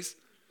that place?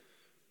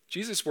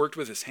 Jesus worked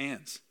with his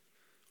hands.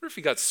 What if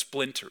he got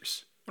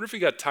splinters? I wonder if he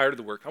got tired of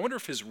the work. I wonder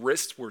if his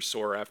wrists were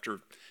sore after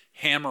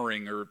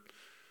hammering or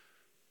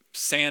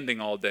sanding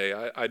all day.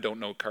 I don't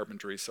know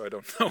carpentry, so I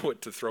don't know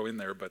what to throw in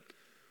there. But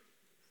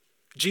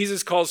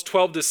Jesus calls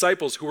 12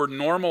 disciples who were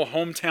normal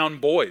hometown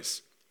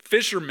boys,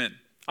 fishermen,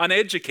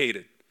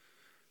 uneducated,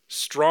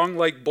 strong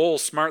like bull,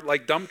 smart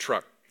like dump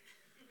truck.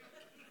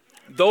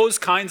 Those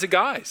kinds of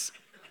guys.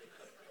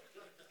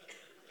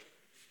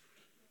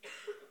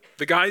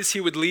 The guys he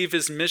would leave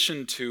his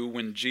mission to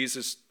when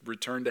Jesus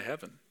returned to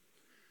heaven.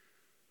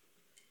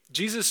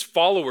 Jesus'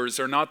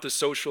 followers are not the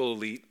social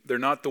elite. They're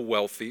not the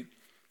wealthy.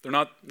 They're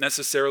not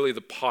necessarily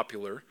the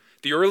popular.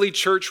 The early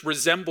church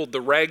resembled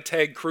the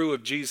ragtag crew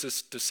of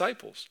Jesus'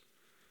 disciples.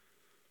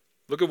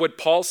 Look at what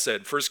Paul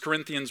said, 1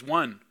 Corinthians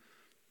 1,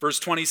 verse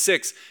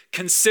 26.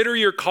 Consider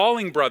your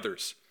calling,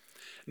 brothers.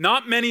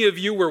 Not many of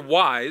you were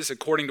wise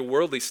according to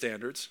worldly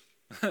standards.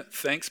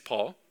 Thanks,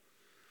 Paul.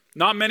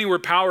 Not many were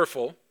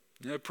powerful.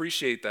 I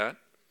appreciate that.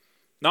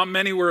 Not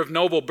many were of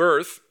noble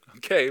birth.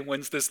 Okay,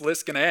 when's this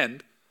list going to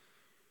end?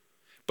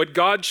 But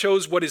God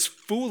chose what is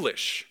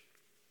foolish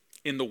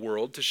in the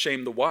world to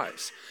shame the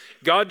wise.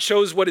 God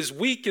chose what is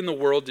weak in the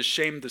world to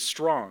shame the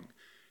strong.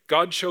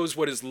 God chose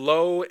what is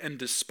low and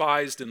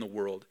despised in the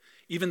world,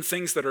 even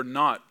things that are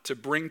not, to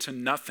bring to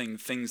nothing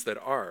things that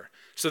are,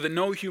 so that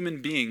no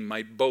human being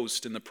might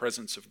boast in the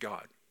presence of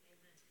God.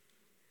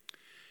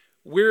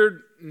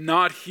 We're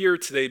not here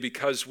today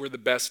because we're the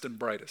best and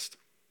brightest.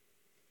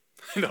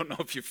 I don't know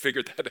if you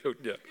figured that out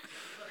yet.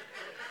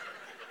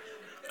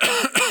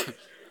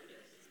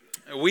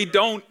 We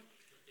don't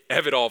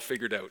have it all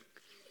figured out.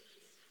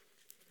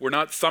 We're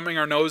not thumbing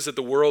our nose at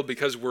the world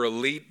because we're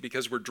elite,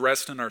 because we're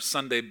dressed in our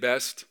Sunday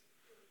best.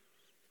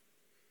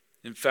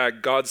 In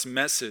fact, God's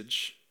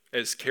message,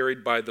 as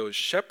carried by those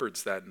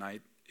shepherds that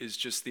night, is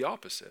just the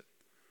opposite.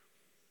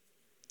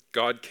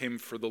 God came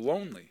for the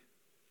lonely,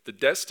 the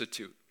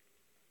destitute,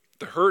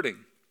 the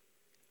hurting,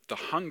 the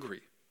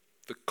hungry,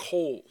 the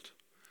cold,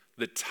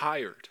 the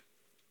tired.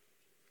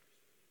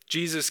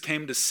 Jesus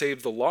came to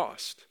save the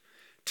lost,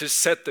 to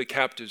set the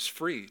captives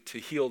free, to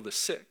heal the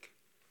sick.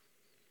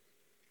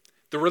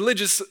 The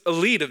religious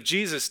elite of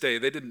Jesus' day,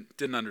 they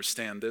didn't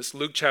understand this.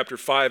 Luke chapter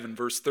 5 and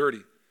verse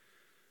 30.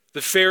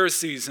 The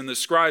Pharisees and the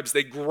scribes,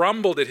 they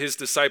grumbled at his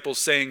disciples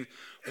saying,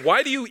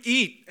 "Why do you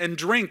eat and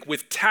drink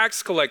with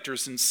tax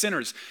collectors and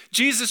sinners?"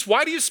 Jesus,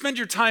 why do you spend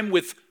your time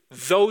with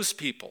those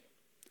people?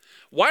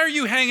 Why are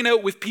you hanging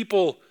out with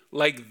people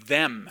like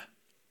them?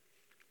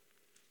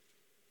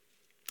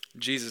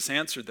 Jesus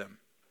answered them,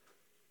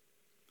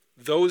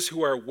 "Those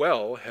who are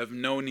well have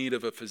no need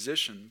of a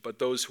physician, but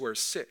those who are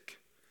sick.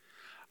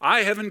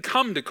 I haven't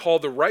come to call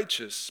the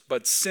righteous,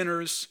 but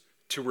sinners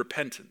to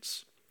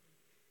repentance."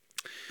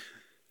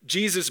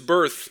 Jesus'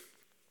 birth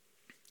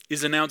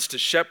is announced to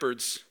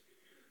shepherds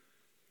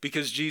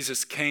because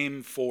Jesus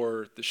came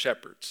for the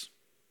shepherds.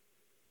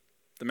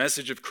 The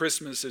message of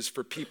Christmas is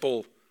for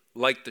people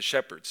like the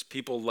shepherds,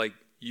 people like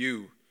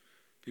you,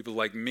 people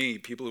like me,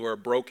 people who are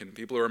broken,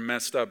 people who are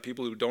messed up,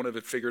 people who don't have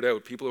it figured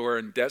out, people who are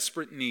in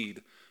desperate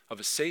need of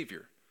a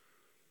Savior.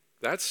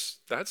 That's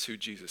who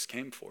Jesus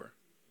came for.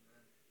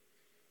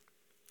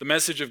 The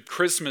message of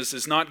Christmas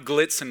is not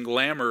glitz and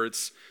glamour.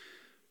 It's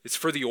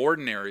for the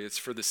ordinary. It's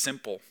for the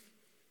simple.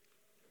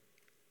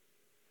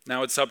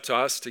 Now it's up to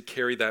us to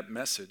carry that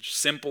message,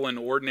 simple and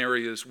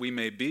ordinary as we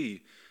may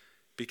be,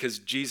 because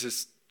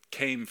Jesus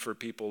came for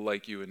people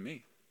like you and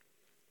me.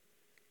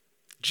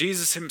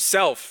 Jesus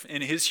himself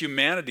in his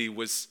humanity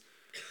was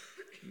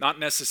not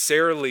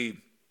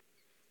necessarily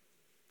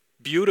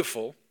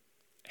beautiful,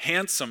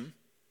 handsome,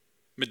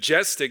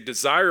 majestic,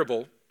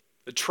 desirable,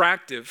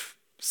 attractive,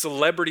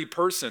 celebrity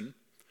person,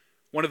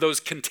 one of those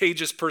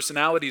contagious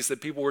personalities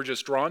that people were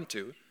just drawn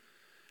to.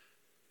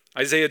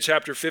 Isaiah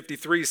chapter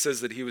 53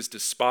 says that he was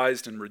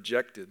despised and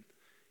rejected.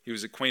 He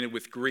was acquainted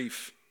with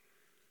grief,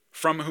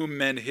 from whom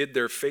men hid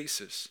their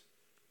faces.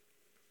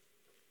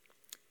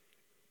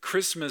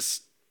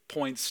 Christmas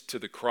points to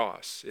the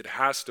cross. It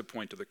has to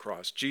point to the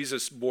cross.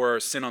 Jesus bore our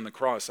sin on the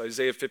cross.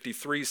 Isaiah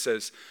 53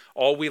 says,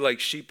 "All we like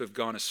sheep have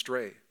gone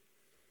astray."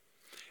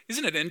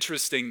 Isn't it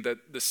interesting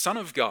that the Son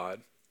of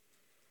God,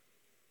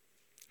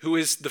 who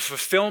is the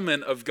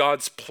fulfillment of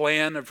God's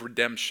plan of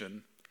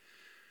redemption,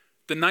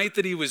 the night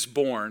that he was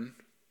born,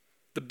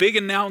 the big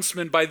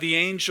announcement by the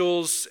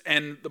angels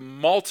and the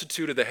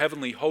multitude of the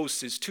heavenly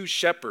hosts is two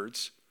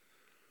shepherds.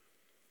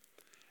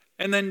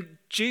 And then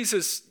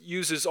Jesus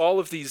uses all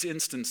of these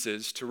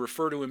instances to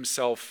refer to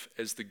himself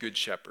as the good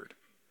shepherd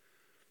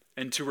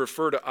and to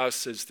refer to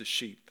us as the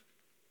sheep.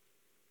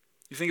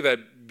 You think of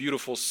that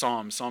beautiful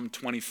psalm, Psalm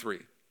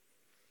 23.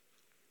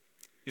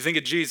 You think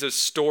of Jesus'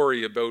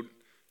 story about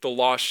the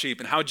lost sheep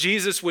and how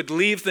Jesus would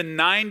leave the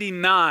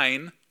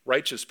 99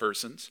 righteous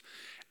persons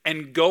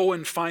and go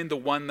and find the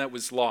one that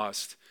was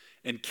lost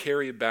and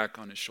carry it back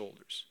on his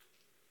shoulders.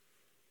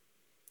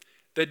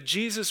 That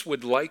Jesus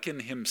would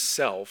liken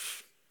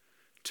himself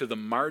to the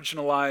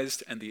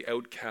marginalized and the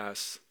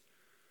outcasts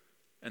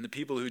and the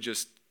people who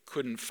just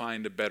couldn't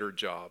find a better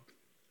job,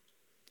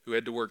 who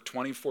had to work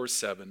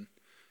 24/7,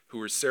 who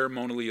were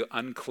ceremonially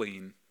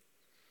unclean,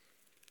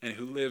 and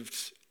who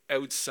lived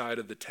outside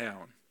of the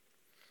town.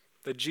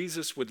 That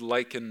Jesus would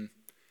liken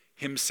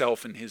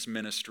himself and his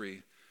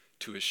ministry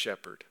to a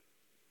shepherd.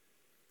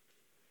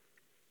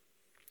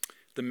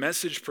 The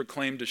message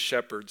proclaimed to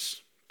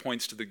shepherds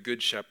points to the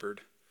good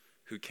shepherd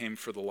who came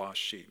for the lost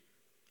sheep.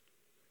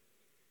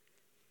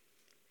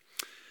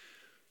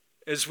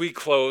 As we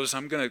close,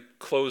 I'm going to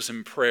close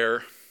in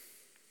prayer.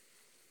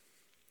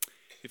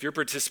 If you're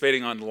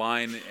participating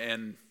online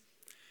and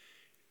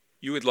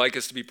you would like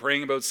us to be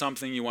praying about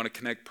something, you want to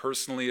connect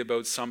personally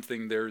about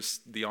something, there's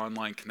the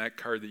online connect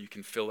card that you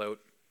can fill out.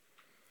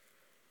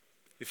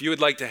 If you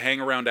would like to hang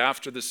around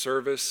after the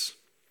service,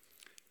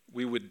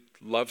 we would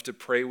love to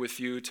pray with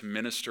you, to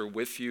minister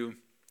with you.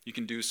 You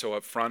can do so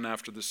up front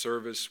after the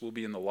service. We'll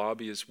be in the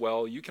lobby as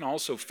well. You can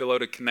also fill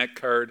out a connect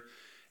card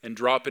and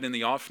drop it in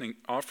the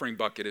offering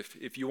bucket.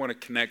 If you want to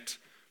connect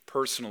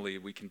personally,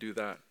 we can do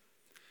that.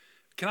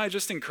 Can I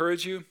just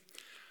encourage you?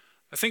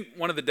 I think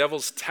one of the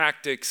devil's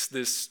tactics,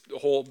 this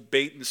whole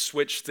bait and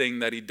switch thing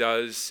that he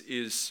does,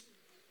 is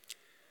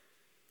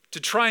to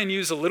try and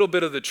use a little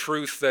bit of the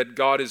truth that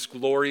God is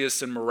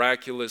glorious and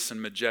miraculous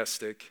and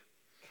majestic,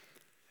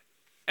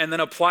 and then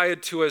apply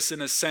it to us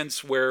in a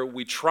sense where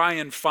we try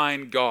and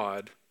find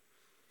God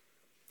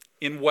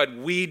in what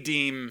we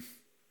deem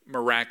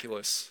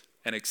miraculous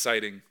and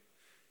exciting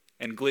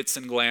and glitz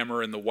and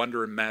glamour and the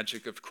wonder and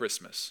magic of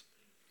Christmas.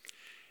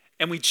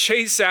 And we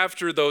chase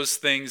after those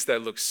things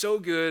that look so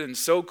good and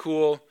so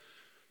cool,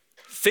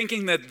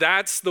 thinking that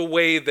that's the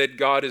way that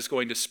God is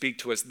going to speak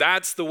to us.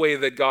 That's the way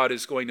that God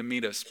is going to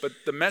meet us. But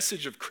the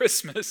message of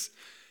Christmas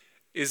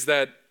is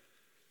that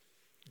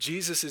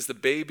Jesus is the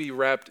baby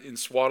wrapped in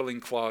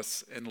swaddling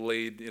cloths and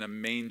laid in a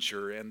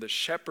manger, and the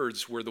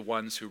shepherds were the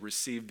ones who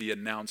received the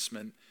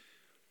announcement.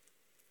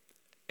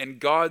 And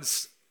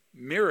God's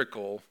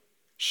miracle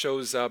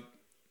shows up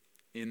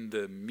in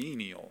the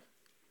menial.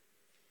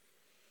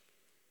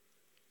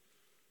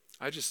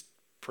 I just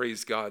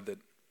praise God that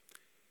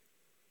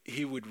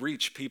he would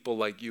reach people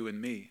like you and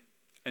me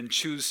and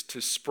choose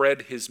to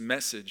spread his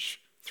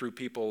message through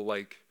people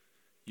like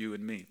you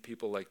and me,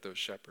 people like those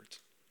shepherds.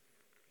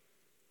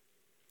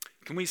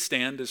 Can we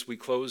stand as we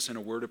close in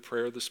a word of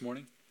prayer this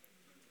morning?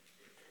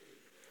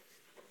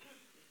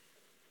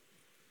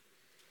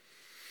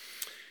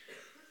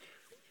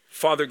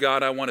 Father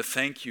God, I want to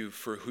thank you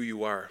for who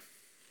you are.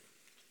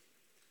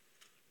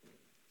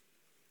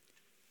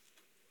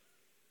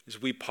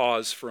 As we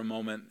pause for a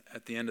moment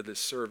at the end of this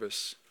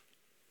service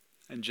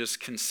and just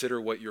consider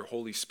what your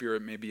Holy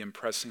Spirit may be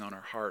impressing on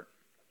our heart.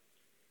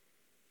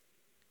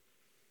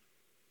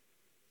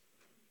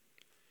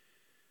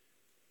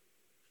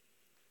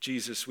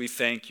 Jesus, we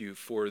thank you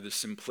for the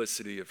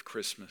simplicity of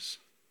Christmas.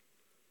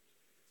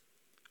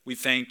 We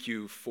thank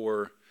you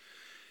for,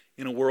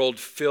 in a world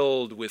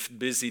filled with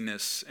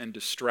busyness and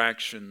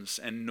distractions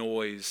and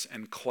noise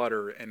and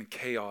clutter and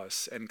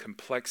chaos and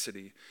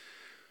complexity,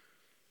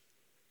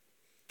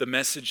 the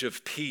message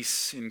of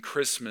peace in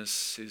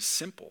Christmas is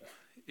simple.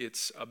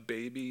 It's a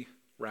baby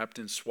wrapped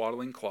in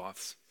swaddling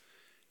cloths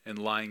and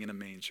lying in a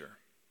manger.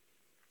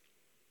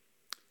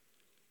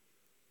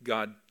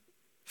 God,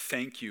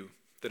 thank you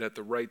that at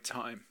the right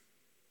time,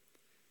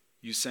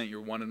 you sent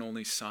your one and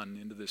only Son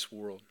into this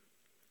world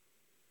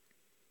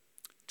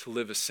to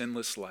live a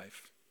sinless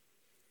life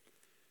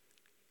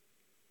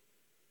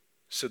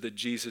so that,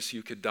 Jesus,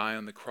 you could die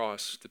on the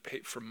cross to pay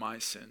for my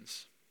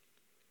sins,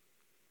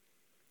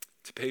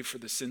 to pay for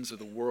the sins of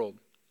the world,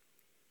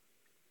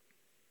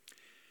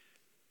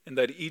 and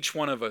that each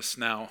one of us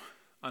now,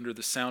 under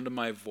the sound of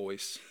my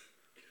voice,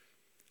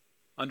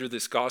 under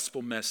this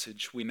gospel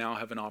message, we now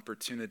have an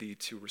opportunity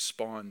to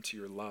respond to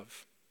your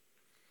love.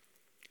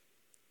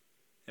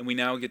 And we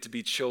now get to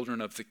be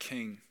children of the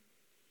King.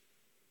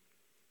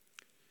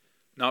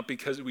 Not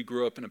because we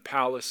grew up in a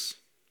palace,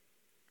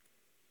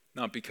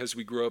 not because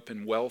we grew up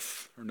in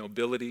wealth or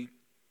nobility,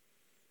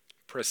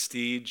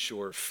 prestige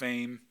or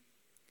fame,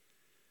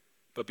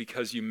 but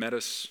because you met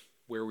us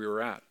where we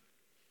were at.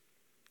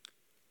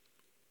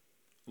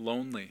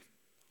 Lonely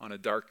on a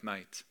dark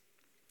night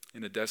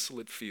in a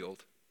desolate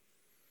field,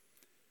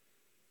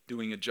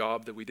 doing a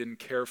job that we didn't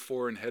care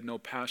for and had no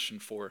passion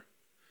for.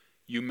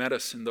 You met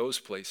us in those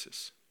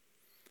places.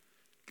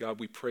 God,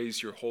 we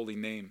praise your holy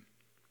name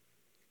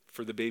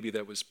for the baby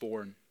that was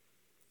born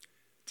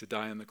to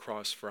die on the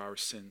cross for our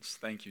sins.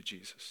 Thank you,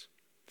 Jesus.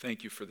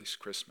 Thank you for this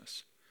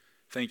Christmas.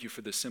 Thank you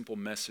for the simple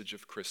message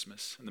of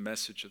Christmas and the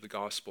message of the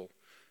gospel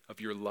of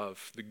your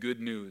love, the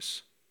good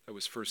news that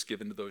was first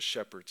given to those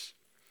shepherds.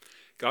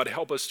 God,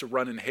 help us to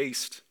run in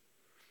haste.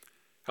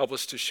 Help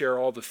us to share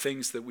all the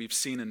things that we've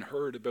seen and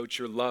heard about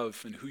your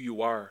love and who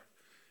you are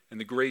and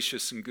the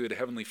gracious and good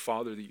Heavenly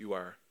Father that you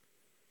are.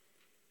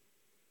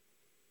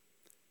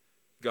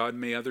 God,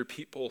 may other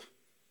people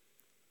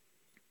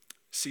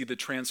see the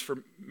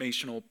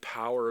transformational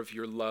power of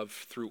your love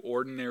through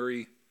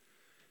ordinary,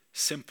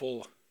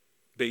 simple,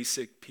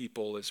 basic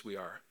people as we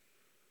are.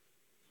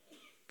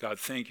 God,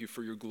 thank you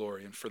for your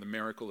glory and for the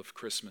miracle of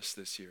Christmas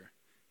this year.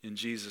 In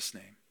Jesus'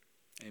 name,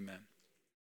 amen.